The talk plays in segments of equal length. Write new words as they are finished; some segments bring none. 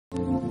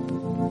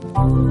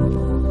There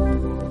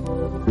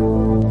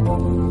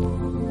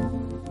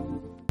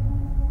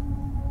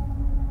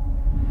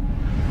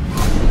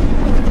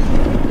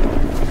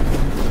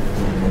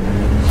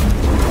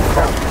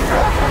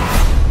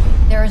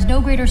is no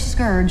greater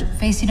scourge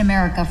facing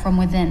America from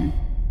within.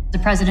 The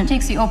president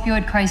takes the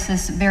opioid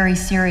crisis very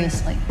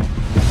seriously.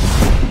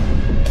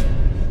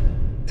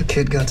 The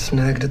kid got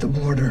snagged at the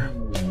border.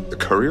 The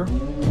courier?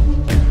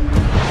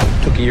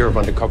 Took a year of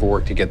undercover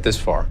work to get this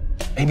far.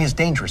 Maybe it's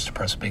dangerous to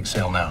press a big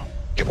sale now.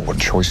 Yeah, but what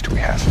choice do we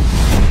have?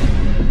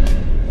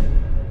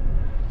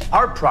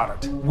 Our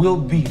product will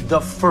be the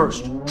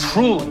first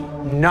truly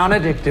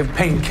non-addictive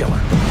painkiller.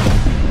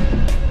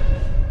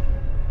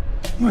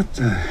 What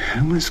the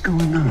hell is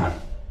going on?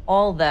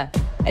 All the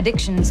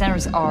addiction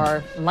centers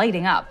are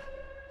lighting up.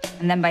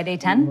 And then by day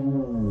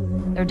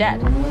 10, they're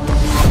dead.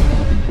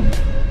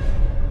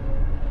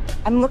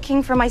 I'm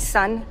looking for my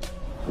son.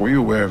 Were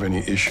you aware of any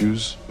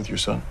issues with your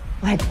son?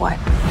 Like what?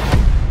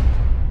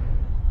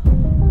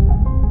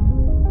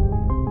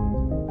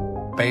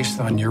 Based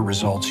on your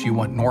results, you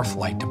want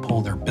Northlight to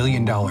pull their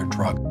billion-dollar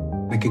drug.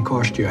 It could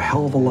cost you a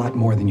hell of a lot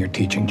more than your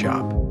teaching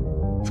job.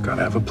 You've got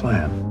to have a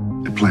plan.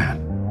 A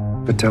plan.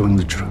 But tell him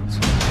the truth.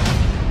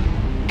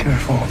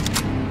 Careful.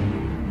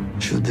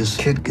 Should this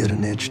kid get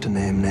an itch to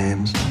name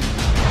names,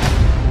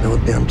 that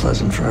would be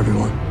unpleasant for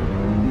everyone.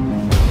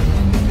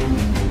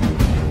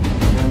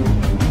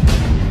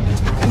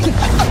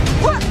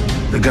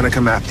 They're gonna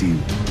come after you.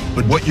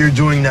 But what you're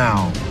doing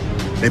now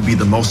may be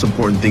the most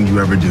important thing you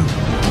ever do.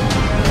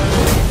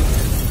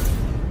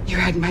 You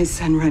had my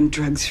son run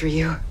drugs for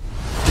you.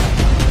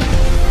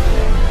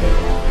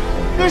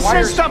 This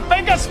is the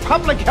biggest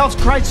public health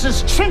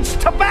crisis since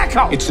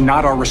tobacco. It's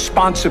not our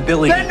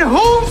responsibility. Then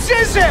whose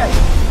is it?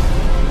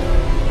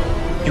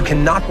 You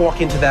cannot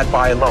walk into that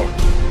by alone.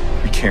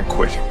 We can't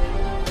quit.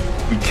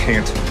 We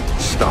can't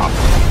stop.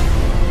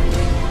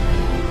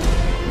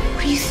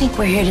 What do you think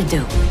we're here to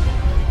do?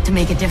 To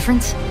make a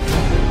difference?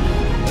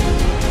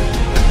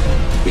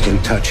 We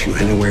can touch you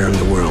anywhere in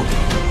the world.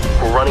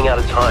 We're running out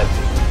of time.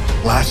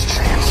 Last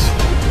chance.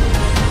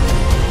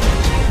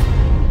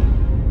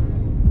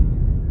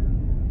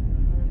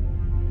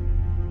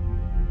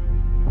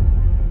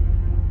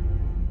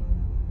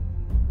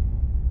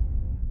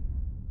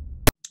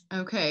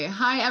 Okay,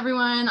 hi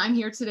everyone. I'm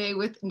here today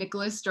with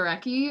Nicholas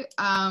Jarecki,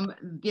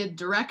 the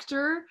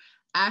director,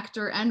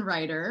 actor, and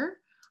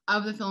writer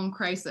of the film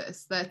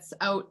Crisis that's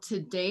out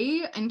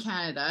today in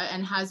Canada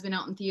and has been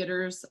out in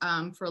theaters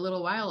for a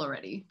little while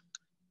already.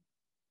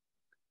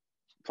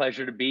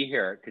 Pleasure to be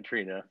here,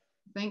 Katrina.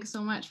 Thanks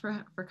so much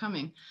for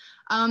coming.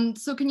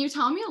 So can you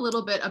tell me a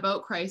little bit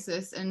about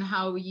Crisis and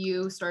how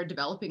you started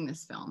developing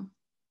this film?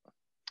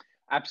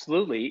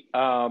 Absolutely.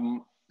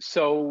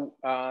 So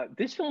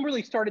this film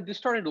really started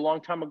a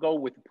long time ago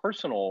with a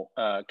personal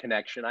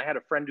connection. I had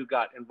a friend who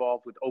got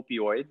involved with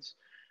opioids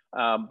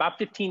about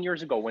 15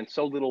 years ago when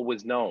so little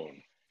was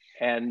known,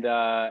 and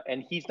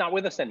he's not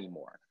with us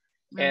anymore.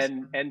 Nice.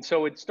 And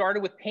so it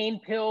started with pain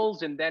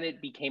pills, and then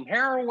it became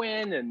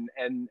heroin, and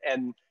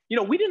you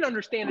know, we didn't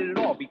understand it at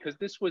all because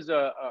this was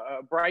a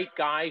bright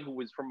guy who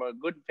was from a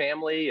good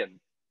family and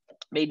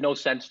made no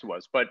sense to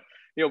us. But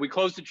you know, we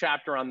closed the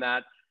chapter on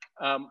that.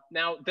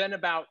 Now, then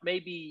about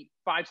maybe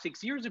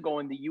 5-6 years ago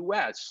in the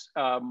US,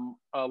 a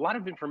lot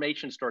of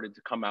information started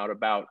to come out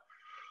about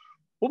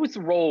what was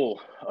the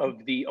role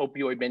of the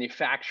opioid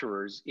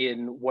manufacturers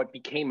in what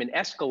became an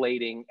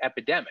escalating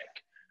epidemic.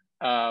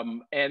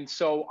 And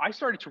so I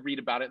started to read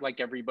about it like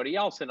everybody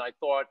else. And I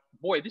thought,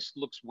 boy, this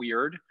looks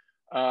weird.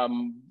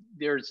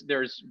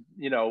 There's,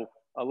 you know,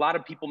 a lot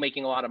of people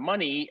making a lot of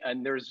money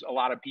and there's a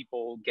lot of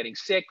people getting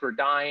sick or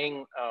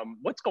dying.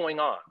 What's going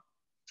on?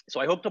 So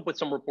I hooked up with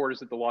some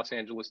reporters at the Los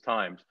Angeles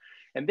Times,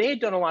 and they had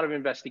done a lot of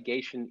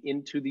investigation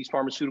into these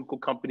pharmaceutical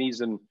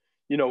companies and,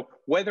 you know,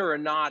 whether or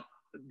not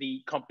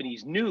the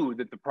companies knew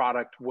that the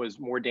product was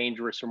more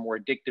dangerous or more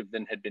addictive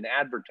than had been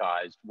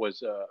advertised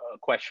was a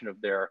question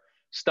of their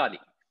study.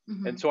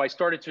 Mm-hmm. And so I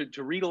started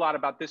to read a lot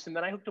about this, and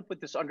then I hooked up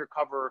with this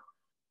undercover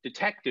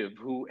detective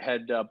who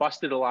had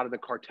busted a lot of the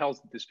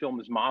cartels that this film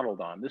is modeled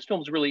on. This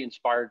film is really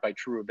inspired by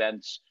true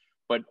events,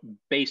 but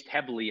based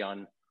heavily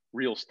on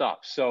real stuff.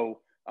 So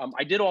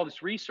I did all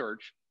this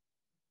research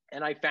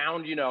and I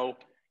found, you know,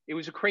 it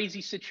was a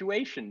crazy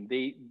situation.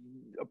 A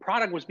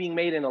product was being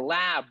made in a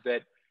lab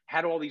that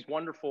had all these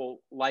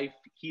wonderful life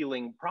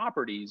healing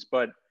properties,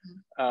 but,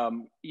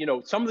 you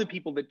know, some of the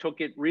people that took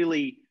it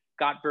really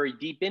got very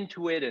deep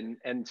into it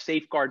and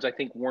safeguards, I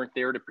think, weren't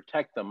there to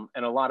protect them.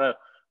 And a lot of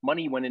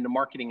money went into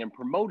marketing and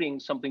promoting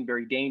something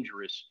very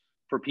dangerous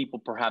for people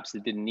perhaps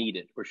that didn't need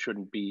it or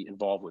shouldn't be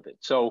involved with it.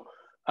 So,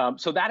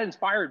 so that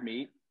inspired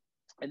me.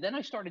 And then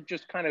I started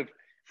just kind of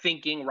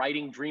thinking,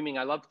 writing, dreaming.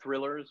 I love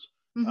thrillers.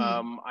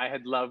 Mm-hmm. I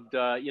had loved,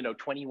 you know,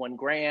 21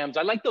 Grams.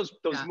 I like those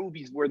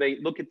movies where they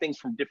look at things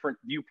from different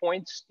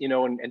viewpoints, you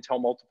know, and tell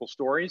multiple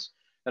stories.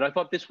 And I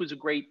thought this was a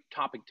great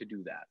topic to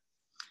do that.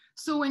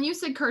 So when you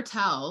said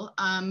cartel,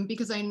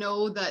 because I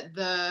know that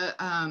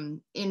the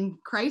in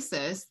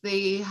Crisis,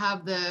 they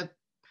have the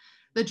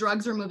the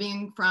drugs are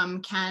moving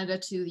from Canada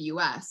to the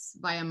US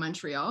via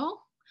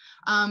Montreal.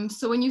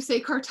 So when you say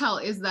cartel,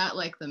 is that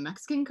like the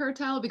Mexican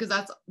cartel? Because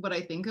that's what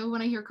I think of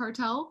when I hear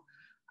cartel.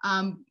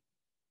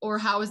 Or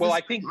how is this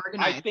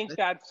organized? I think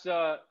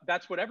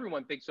that's what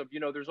everyone thinks of. You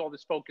know, there's all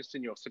this focus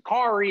in, you know,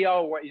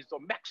 Sicario, or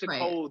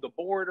Mexico, the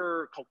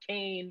border,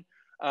 cocaine.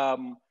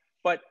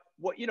 But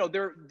what, you know,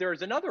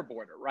 there's another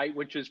border, right,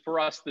 which is for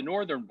us the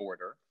northern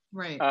border.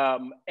 Right.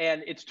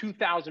 And it's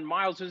 2,000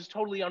 miles. It's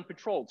totally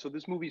unpatrolled. So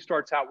this movie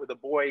starts out with a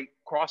boy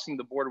crossing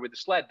the border with a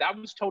sled. That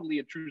was totally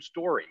a true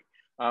story.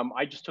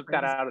 I just took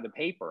that out of the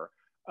paper.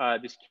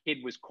 This kid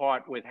was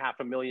caught with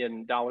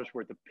 $500,000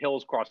 worth of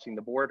pills crossing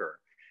the border.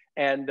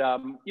 And,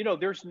 you know,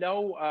 there's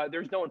no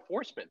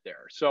enforcement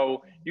there.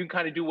 So you can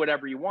kind of do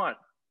whatever you want.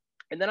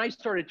 And then I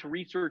started to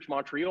research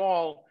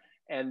Montreal,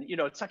 and, you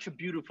know, it's such a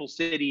beautiful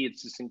city.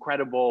 It's this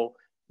incredible,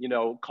 you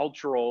know,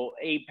 cultural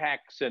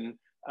apex, and,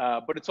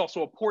 but it's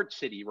also a port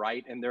city,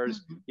 right? And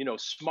there's, you know,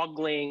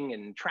 smuggling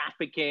and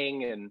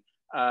trafficking. And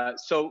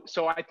so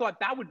I thought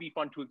that would be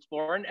fun to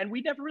explore. And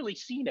we'd never really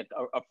seen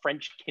a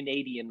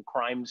French-Canadian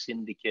crime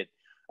syndicate.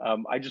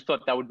 I just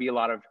thought that would be a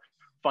lot of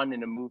fun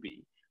in a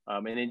movie.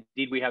 And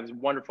indeed, we have this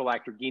wonderful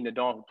actor, Guy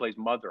Nadon, who plays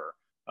Mother.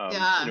 You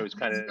know, he's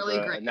kind of really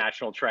a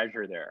national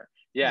treasure there.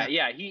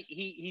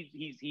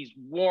 He's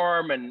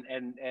warm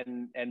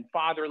and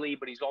fatherly,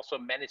 but he's also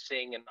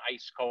menacing and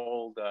ice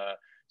cold.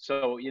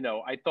 So, you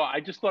know, I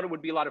just thought it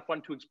would be a lot of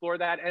fun to explore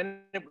that,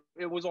 and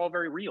it was all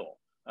very real.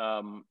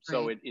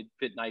 So it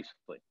fit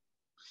nicely.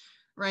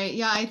 Right.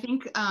 Yeah, I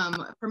think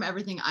from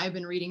everything I've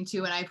been reading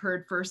too, and I've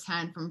heard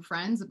firsthand from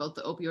friends about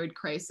the opioid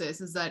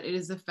crisis, is that it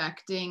is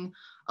affecting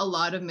a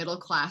lot of middle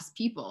class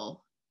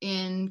people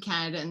in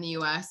Canada and the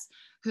US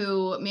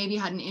who maybe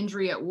had an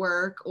injury at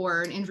work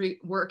or an injury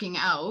working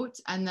out,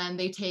 and then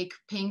they take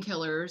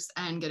painkillers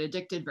and get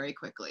addicted very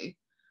quickly.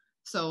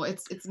 So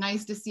it's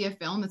nice to see a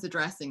film that's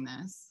addressing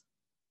this.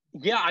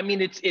 Yeah, I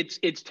mean,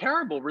 it's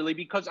terrible, really,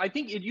 because I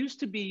think it used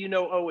to be, you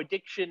know,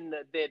 addiction,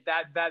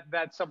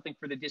 that's something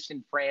for the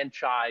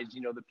disenfranchised,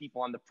 you know, the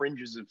people on the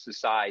fringes of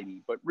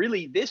society. But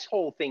really, this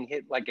whole thing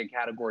hit like a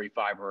Category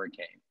 5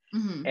 hurricane.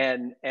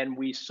 And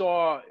we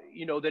saw,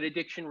 you know, that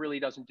addiction really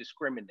doesn't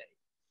discriminate.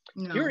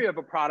 No. Here you have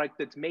a product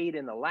that's made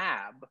in a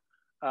lab.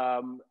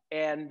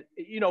 And,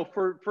 you know,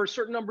 for a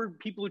certain number of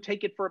people who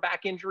take it for a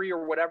back injury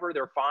or whatever,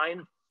 they're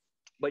fine.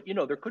 But, you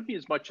know, there could be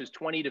as much as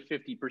 20 to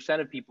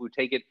 50% of people who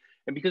take it,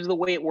 and because of the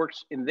way it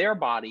works in their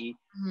body,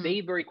 they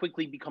very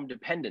quickly become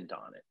dependent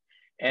on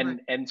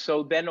it. And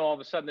so then all of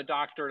a sudden the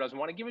doctor doesn't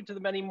want to give it to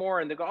them anymore,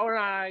 and they go, all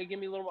right,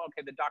 give me a little more.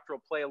 Okay, the doctor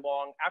will play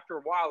along. After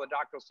a while, the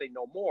doctor will say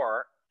no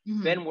more.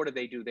 Then what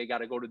do? They got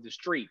to go to the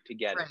street to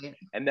get it.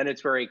 And then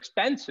it's very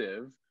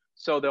expensive.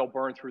 So they'll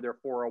burn through their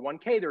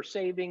 401k, their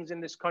savings in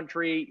this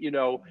country, you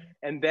know,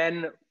 and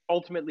then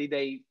ultimately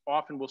they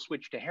often will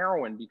switch to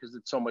heroin because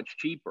it's so much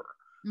cheaper.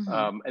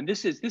 And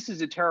this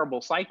is a terrible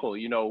cycle,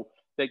 you know,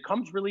 that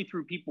comes really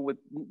through people with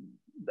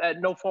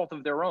at no fault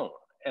of their own.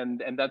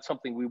 And that's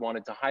something we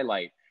wanted to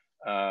highlight,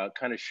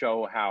 kind of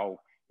show how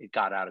it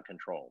got out of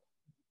control.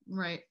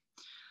 Right.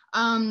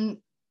 Another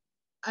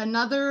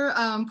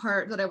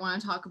part that I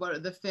want to talk about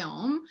of the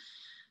film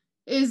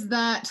is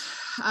that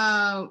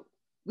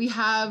we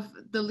have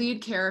the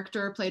lead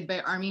character played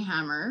by Armie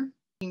Hammer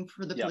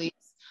for the police,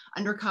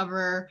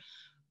 undercover,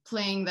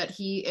 playing that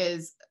he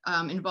is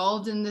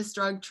involved in this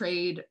drug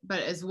trade,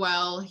 but as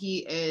well he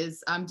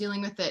is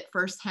dealing with it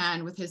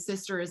firsthand with his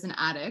sister as an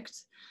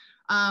addict.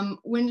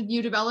 When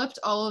you developed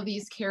all of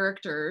these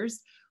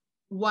characters,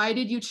 why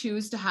did you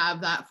choose to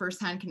have that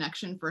firsthand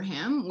connection for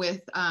him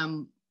with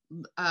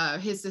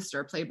his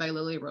sister played by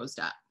Lily-Rose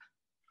Depp?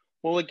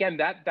 Well, again,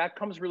 that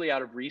comes really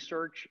out of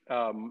research.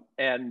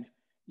 And,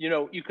 you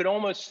know, you could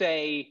almost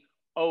say,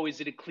 oh,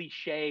 is it a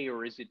cliche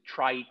or is it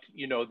trite,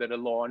 you know, that a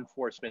law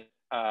enforcement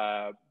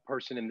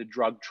person in the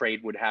drug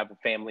trade would have a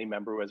family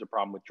member who has a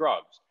problem with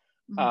drugs.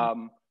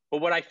 But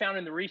what I found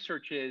in the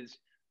research is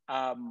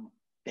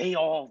they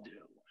all do.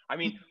 I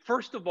mean,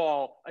 first of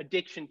all,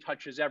 addiction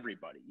touches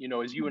everybody. You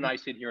know, as you and I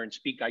sit here and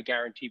speak, I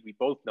guarantee we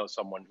both know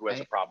someone who has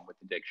a problem with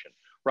addiction,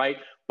 right?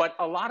 But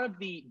a lot of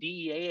the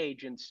DEA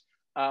agents,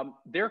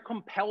 they're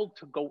compelled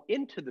to go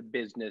into the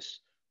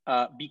business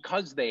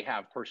because they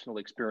have personal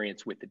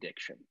experience with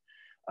addiction.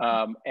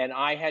 And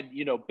I had,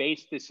 you know,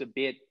 based this a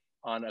bit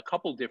on a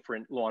couple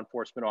different law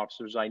enforcement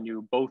officers I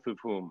knew, both of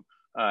whom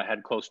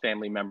had close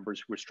family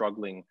members who were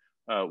struggling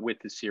with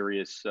the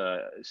serious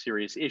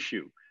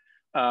issue.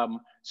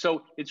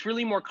 So it's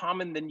really more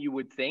common than you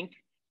would think.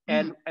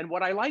 And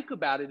what I like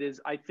about it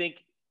is I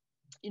think,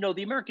 you know,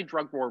 the American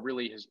drug war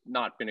really has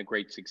not been a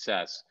great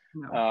success.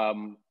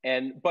 No.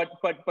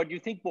 But you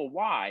think, well,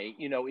 why?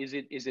 You know, is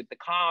it the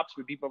cops?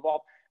 Were people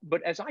involved?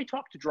 But as I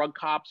talk to drug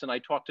cops and I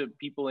talk to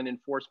people in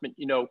enforcement,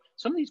 you know,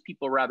 some of these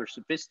people are rather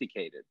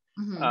sophisticated,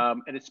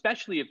 and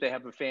especially if they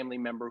have a family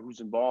member who's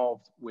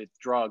involved with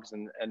drugs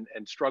and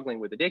struggling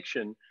with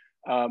addiction,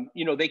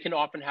 you know, they can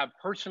often have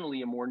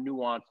personally a more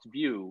nuanced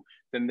view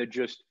than the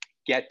just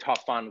get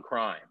tough on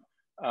crime.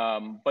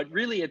 But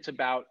really, it's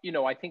about,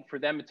 I think for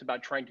them, it's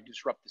about trying to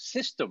disrupt the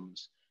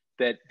systems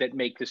that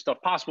make this stuff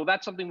possible.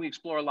 That's something we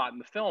explore a lot in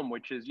the film,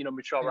 which is,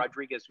 Michelle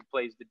Rodriguez, who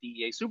plays the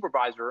DEA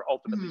supervisor,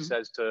 ultimately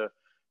says to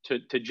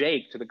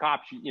Jake, to the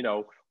cops,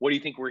 what do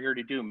you think we're here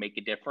to do? Make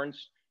a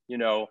difference?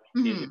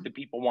 If the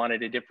people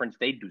wanted a difference,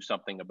 they'd do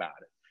something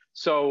about it.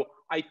 So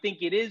I think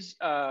it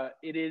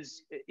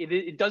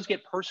does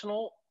get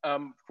personal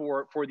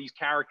for these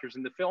characters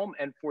in the film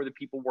and for the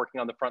people working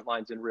on the front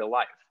lines in real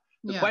life.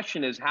 The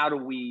question is, how do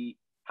we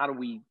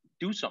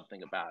do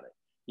something about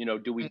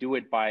it? Do we do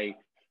it by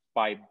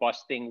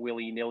busting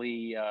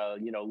willy-nilly,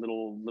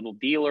 little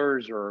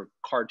dealers or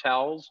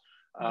cartels,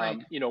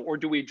 or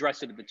do we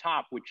address it at the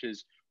top, which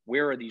is,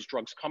 where are these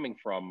drugs coming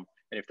from?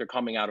 And if they're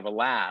coming out of a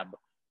lab,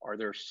 are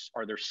there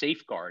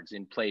safeguards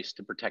in place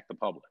to protect the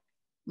public?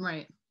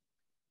 Right.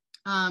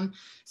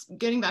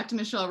 Getting back to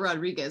Michelle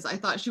Rodriguez, I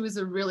thought she was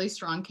a really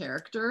strong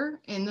character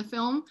in the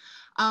film.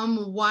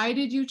 Why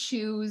did you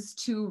choose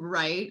to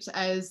write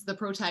as the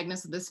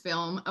protagonist of this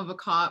film of a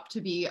cop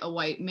to be a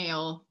white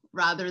male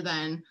rather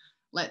than,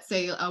 let's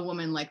say, a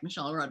woman like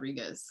Michelle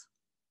Rodriguez?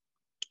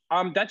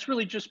 That's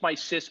really just my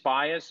cis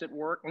bias at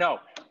work. No.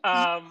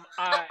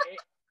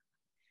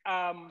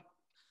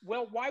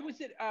 Well, why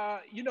was it,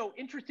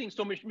 interesting.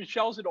 So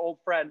Michelle's an old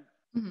friend.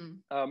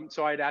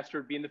 So I'd asked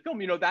her to be in the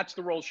film. That's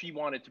the role she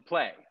wanted to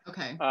play.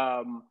 Okay.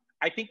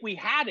 I think we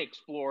had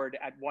explored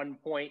at one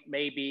point,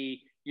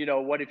 maybe,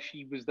 what if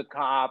she was the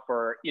cop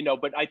or,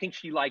 but I think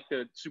she liked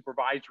the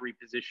supervisory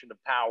position of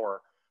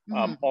power.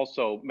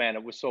 Also, man,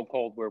 it was so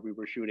cold where we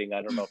were shooting.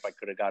 I don't know if I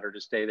could have got her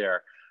to stay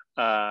there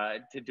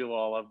to do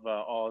all of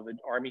the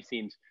Army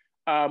scenes.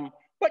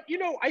 But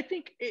I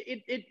think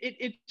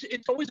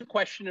it's always a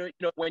question of,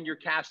 when you're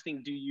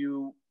casting, do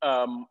you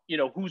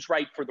who's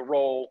right for the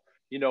role?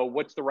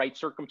 What's the right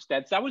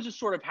circumstance? That was just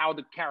sort of how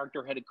the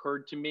character had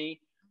occurred to me.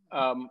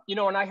 And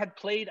I had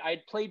played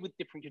with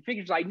different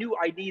configurations. I knew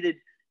I needed,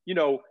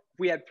 if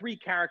we had three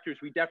characters,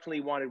 we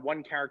definitely wanted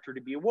one character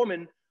to be a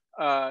woman,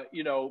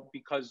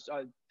 because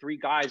three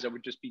guys, that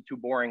would just be too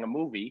boring a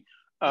movie.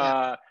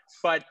 But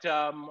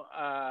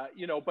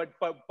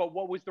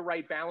what was the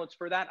right balance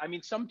for that? I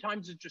mean,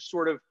 sometimes it's just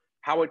sort of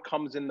how it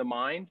comes in the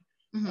mind,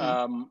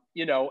 and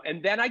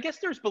then I guess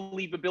there's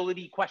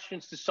believability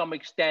questions to some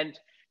extent.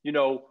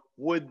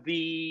 Would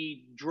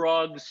the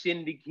drug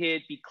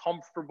syndicate be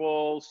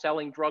comfortable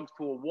selling drugs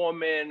to a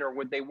woman, or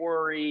would they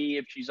worry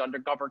if she's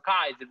undercover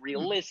cop? Is it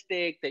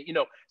realistic that,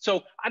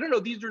 so I don't know.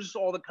 These are just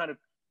all the kind of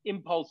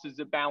impulses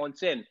that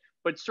balance in,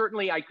 but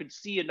certainly I could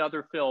see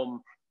another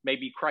film,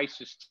 maybe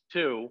Crisis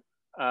 2,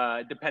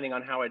 depending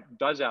on how it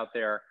does out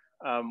there,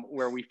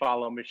 where we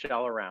follow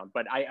Michelle around.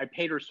 But I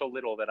paid her so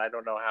little that I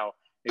don't know how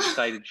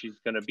excited she's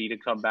going to be to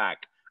come back.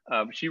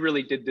 She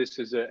really did this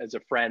as a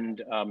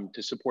friend,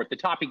 to support the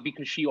topic,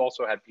 because she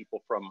also had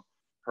people from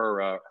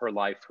her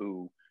life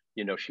who,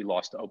 she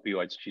lost to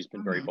opioids. She's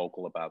been very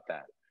vocal about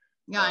that.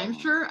 Yeah,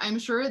 I'm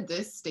sure at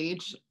this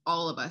stage,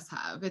 all of us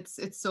have.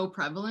 It's so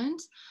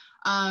prevalent.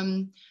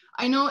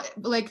 I know,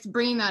 like,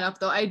 bringing that up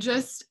though, I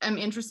just am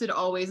interested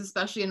always,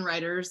 especially in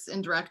writers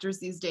and directors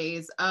these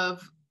days,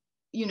 of,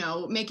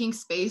 making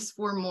space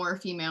for more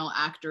female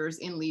actors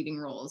in leading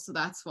roles. So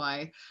that's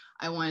why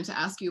I wanted to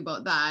ask you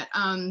about that.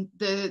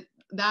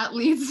 That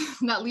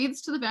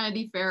leads to the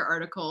Vanity Fair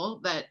article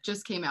that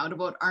just came out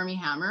about Armie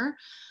Hammer.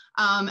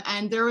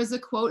 And there was a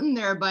quote in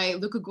there by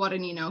Luca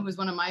Guadagnino, who's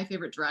one of my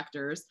favorite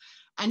directors.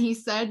 And he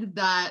said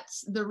that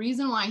the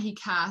reason why he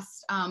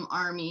cast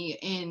Armie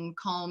in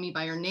Call Me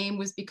By Your Name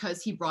was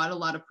because he brought a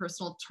lot of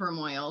personal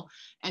turmoil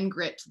and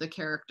grit to the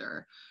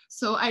character.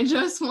 So I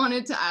just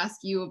wanted to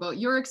ask you about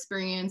your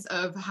experience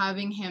of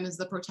having him as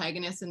the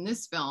protagonist in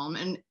this film,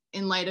 and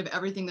in light of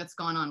everything that's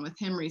gone on with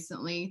him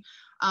recently,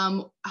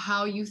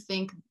 how you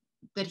think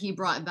that he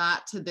brought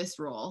that to this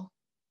role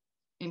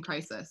in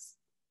Crisis.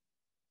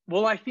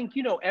 Well, I think,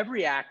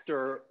 every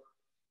actor,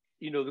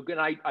 and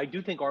I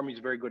do think Armie's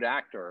a very good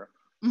actor.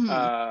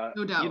 No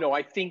doubt.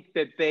 I think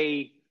that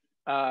they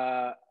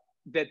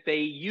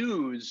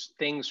use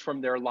things from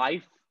their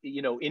life,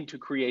 into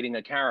creating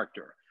a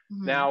character.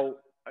 Now,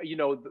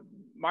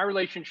 my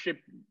relationship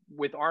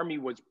with Armie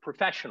was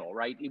professional,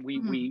 right?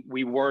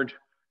 We weren't.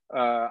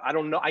 I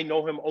don't know. I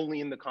know him only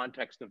in the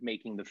context of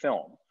making the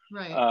film.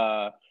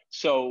 Right.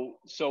 So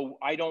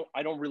I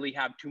don't really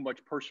have too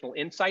much personal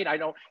insight. I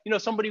don't.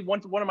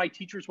 One of my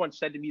teachers once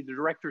said to me, the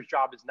director's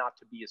job is not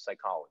to be a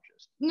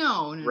psychologist.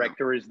 No. The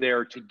director is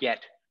there to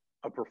get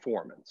a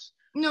performance.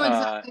 No,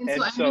 exactly. And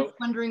so I'm just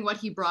wondering what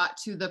he brought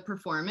to the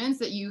performance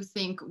that you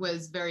think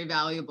was very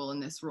valuable in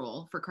this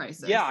role for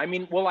Crisis. Yeah,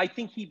 I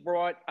think he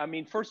brought,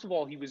 first of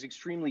all, he was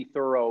extremely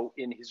thorough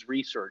in his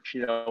research,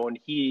 and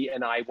he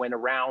and I went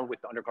around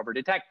with the Undercover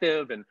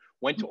Detective and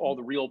went to all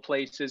the real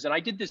places. And I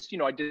did this,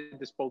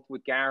 both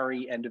with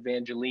Gary and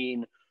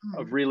Evangeline,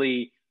 of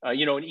really,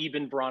 and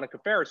even Veronica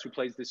Ferris, who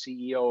plays the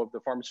CEO of the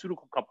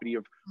pharmaceutical company,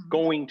 of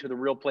going to the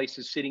real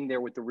places, sitting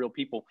there with the real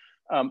people.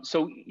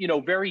 So,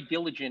 very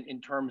diligent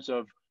in terms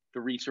of the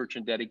research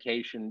and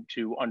dedication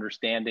to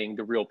understanding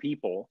the real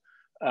people.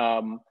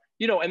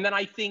 and then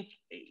I think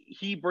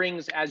he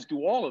brings, as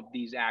do all of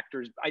these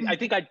actors, I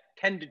think I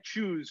tend to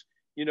choose,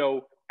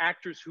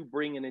 actors who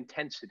bring an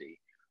intensity,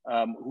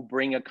 who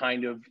bring a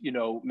kind of,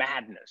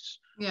 madness.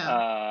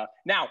 Yeah.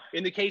 Now,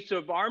 in the case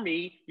of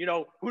Armie, who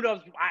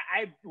knows?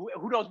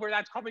 Who knows where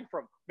that's coming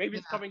from? Maybe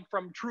it's coming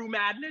from true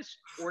madness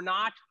or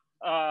not.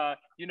 I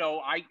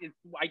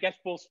guess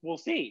we'll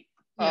see.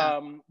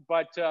 Yeah.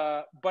 But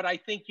I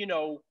think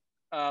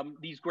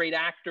these great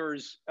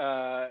actors,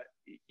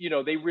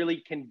 they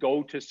really can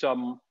go to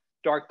some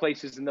dark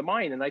places in the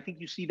mind, and I think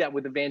you see that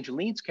with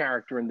Evangeline's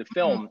character in the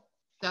film.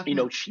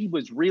 Definitely. She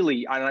was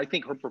really, and I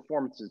think her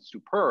performance is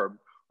superb.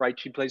 Right?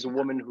 She plays a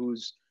woman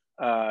who's,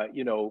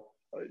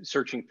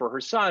 searching for her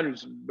son,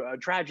 whose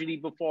tragedy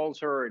befalls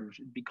her, and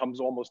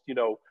becomes almost,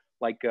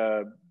 like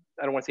I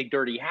don't want to say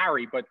Dirty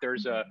Harry, but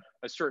there's a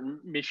certain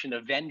mission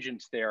of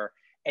vengeance there.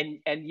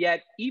 And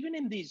yet, even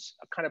in these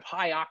kind of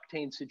high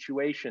octane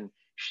situation,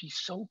 she's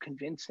so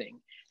convincing,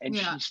 and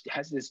she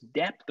has this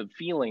depth of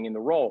feeling in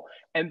the role,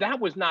 and that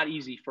was not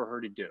easy for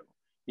her to do.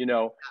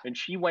 And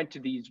she went to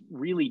these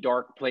really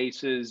dark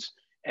places.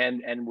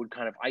 And would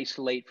kind of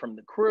isolate from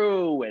the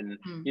crew, and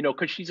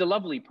because she's a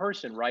lovely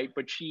person, right?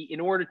 But in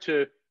order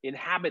to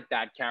inhabit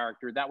that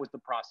character, that was the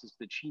process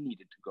that she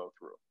needed to go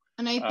through.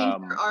 And I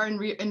think there are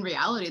in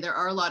reality, there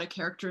are a lot of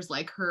characters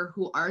like her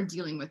who are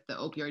dealing with the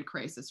opioid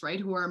crisis, right?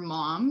 Who are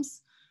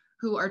moms,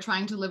 who are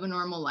trying to live a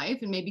normal life,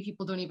 and maybe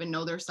people don't even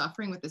know they're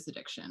suffering with this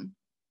addiction.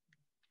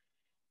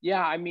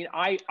 Yeah, I mean,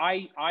 I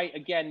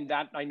again,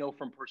 that I know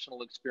from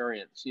personal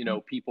experience.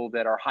 People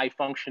that are high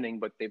functioning,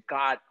 but they've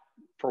got,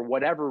 for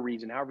whatever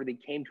reason, however they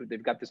came to it,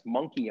 they've got this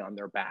monkey on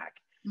their back.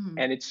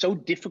 And it's so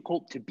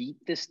difficult to beat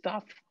this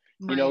stuff.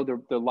 Right.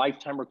 The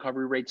lifetime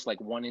recovery rate's like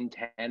 1 in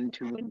 10,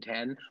 2 in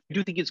 10. I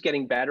do think it's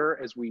getting better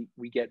as we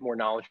get more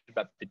knowledge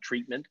about the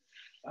treatment,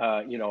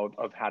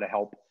 of how to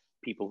help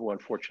people who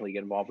unfortunately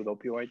get involved with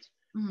opioids.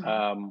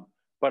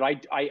 But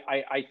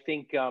I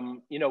think,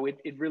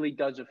 it really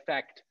does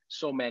affect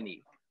so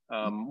many.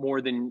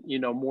 More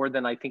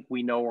than I think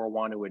we know or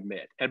want to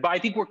admit. But I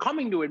think we're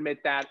coming to admit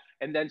that,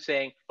 and then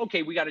saying,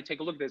 okay, we got to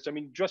take a look at this. I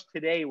mean, just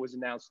today it was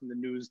announced in the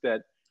news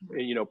that,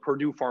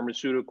 Purdue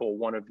Pharmaceutical,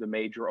 one of the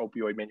major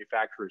opioid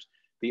manufacturers,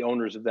 the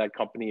owners of that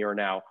company are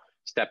now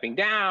stepping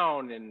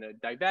down and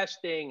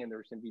divesting, and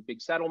there's going to be big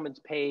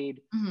settlements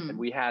paid. And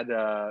we had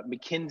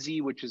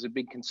McKinsey, which is a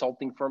big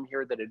consulting firm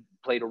here that had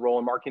played a role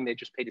in marketing. They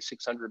just paid a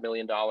 $600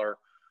 million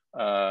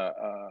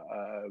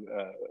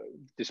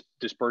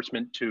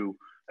disbursement to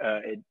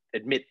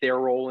admit their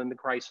role in the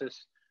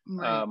crisis.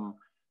 Right.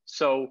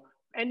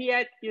 And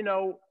yet,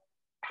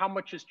 how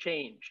much has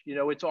changed?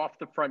 It's off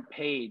the front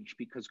page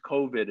because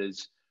COVID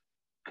has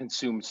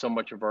consumed so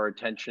much of our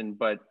attention.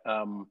 But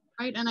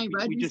right, and I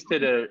read we just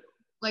did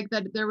like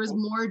that there was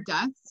more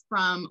deaths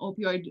from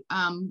opioid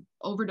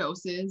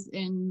overdoses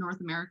in North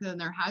America than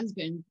there has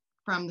been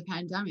from the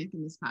pandemic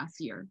in this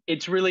past year.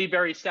 It's really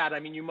very sad. I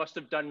mean, you must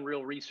have done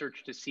real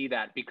research to see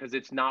that, because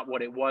it's not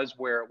what it was,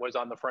 where it was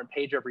on the front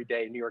page every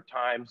day, New York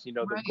Times,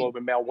 the Globe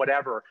and Mail,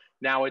 whatever.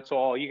 Now it's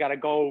all, you got to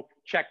go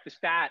check the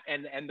stat,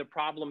 and the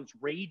problem's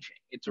raging.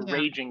 It's a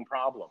raging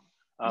problem,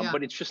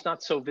 but it's just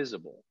not so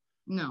visible.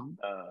 No.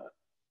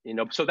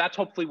 So that's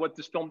hopefully what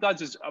this film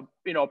does is,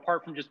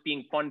 apart from just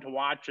being fun to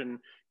watch, and,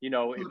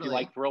 if you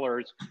like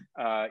thrillers,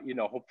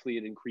 hopefully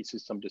it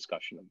increases some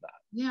discussion of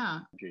that. Yeah.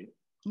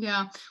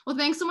 Yeah. Well,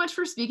 thanks so much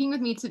for speaking with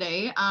me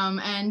today.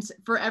 And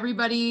for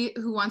everybody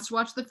who wants to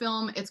watch the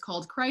film, it's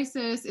called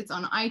Crisis. It's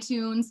on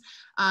iTunes.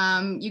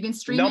 You can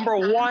stream Number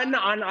 1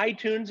 on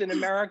iTunes in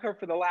America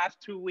for the last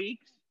 2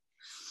 weeks.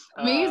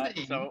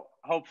 Amazing. So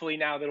hopefully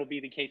now that'll be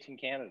the case in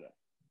Canada.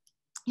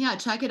 Yeah,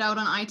 check it out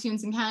on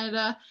iTunes in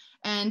Canada.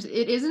 And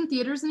it is in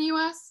theaters in the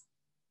US?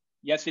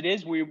 Yes, it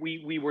is.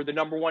 We were the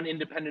number 1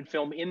 independent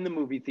film in the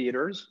movie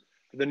theaters,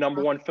 the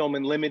number 1 film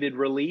in limited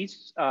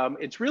release.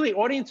 It's really,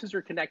 audiences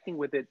are connecting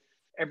with it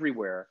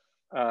everywhere.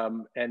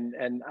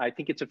 And I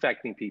think it's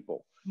affecting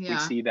people. Yeah. We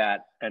see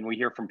that, and we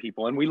hear from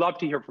people, and we love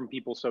to hear from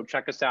people. So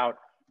check us out,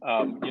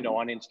 on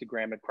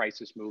Instagram at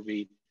Crisis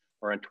Movie,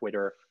 or on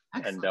Twitter.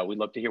 Excellent. And we'd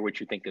love to hear what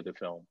you think of the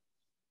film.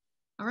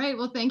 All right.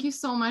 Well, thank you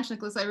so much,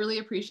 Nicholas. I really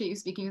appreciate you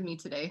speaking with me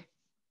today.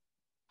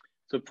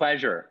 It's a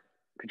pleasure.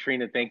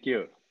 Katrina, thank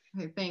you.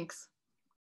 Okay, thanks.